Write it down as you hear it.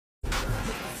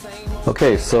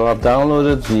Okay, so I've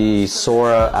downloaded the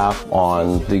Sora app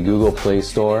on the Google Play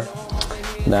Store.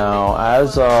 Now,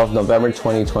 as of November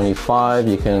 2025,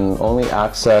 you can only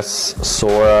access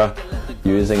Sora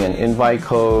using an invite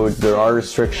code. There are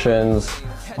restrictions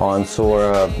on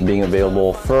Sora being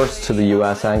available first to the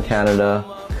US and Canada,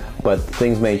 but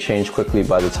things may change quickly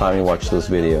by the time you watch this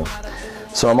video.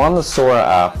 So I'm on the Sora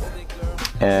app,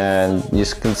 and you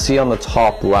can see on the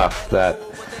top left that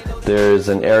there's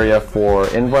an area for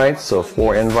invites, so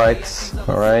 4 invites,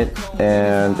 alright?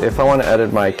 And if I want to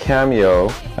edit my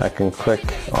cameo, I can click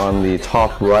on the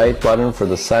top right button for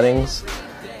the settings.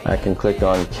 I can click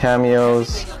on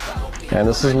cameos, and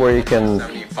this is where you can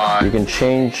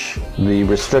change the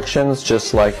restrictions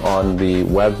just like on the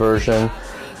web version.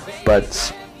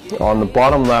 But on the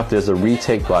bottom left there's a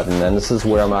retake button, and this is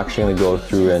where I'm actually going to go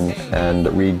through and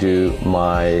redo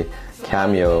my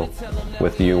cameo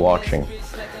with you watching.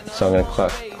 So I'm going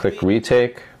to click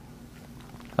retake,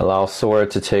 allow Sora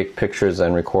to take pictures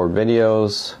and record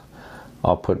videos.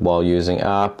 I'll put while using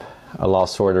app, allow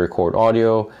Sora to record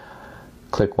audio,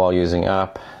 click while using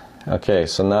app. Okay,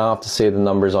 so now I have to save the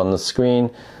numbers on the screen,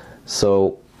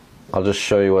 so I'll just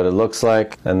show you what it looks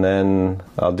like, and then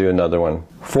I'll do another one.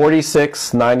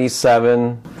 46,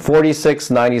 97, 46,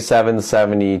 97,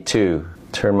 72.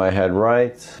 Turn my head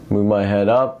right, move my head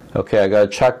up. Okay, I got a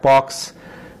checkbox,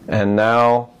 and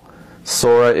now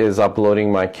Sora is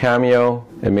uploading my cameo.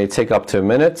 It may take up to a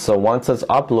minute, so once it's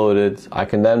uploaded, I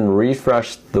can then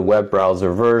refresh the web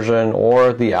browser version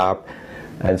or the app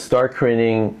and start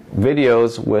creating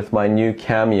videos with my new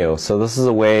cameo. So this is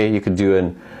a way you could do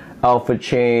an outfit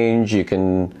change, you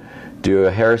can do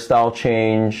a hairstyle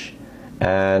change,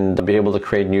 and be able to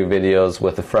create new videos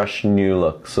with a fresh new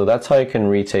look. So that's how you can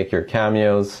retake your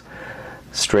cameos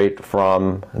straight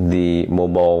from the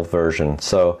mobile version.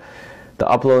 So the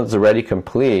upload is already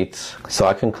complete, so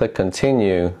I can click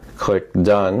continue, click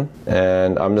done,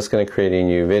 and I'm just going to create a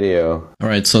new video.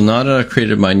 Alright, so now that I've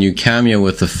created my new cameo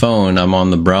with the phone, I'm on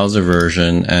the browser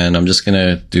version, and I'm just going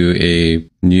to do a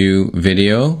new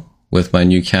video with my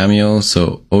new cameo.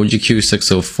 So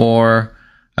OGQ604,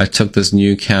 I took this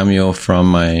new cameo from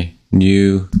my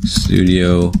new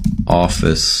studio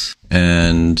office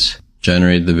and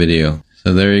generated the video.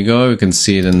 So there you go, you can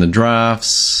see it in the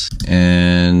drafts,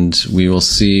 and we will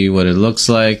see what it looks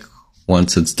like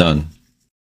once it's done.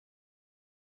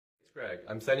 Greg,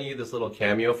 I'm sending you this little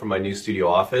cameo from my new studio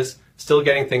office. Still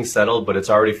getting things settled, but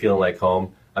it's already feeling like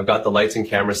home. I've got the lights and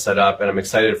cameras set up, and I'm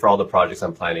excited for all the projects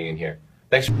I'm planning in here.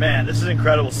 Thanks. Man, this is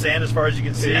incredible. Sand as far as you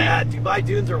can see. Yeah, Dubai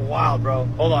dunes are wild, bro.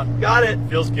 Hold on. Got it.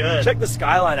 Feels good. Check the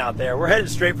skyline out there. We're headed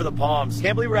straight for the Palms.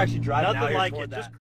 Can't believe we're actually driving out Nothing here like toward it. that. Just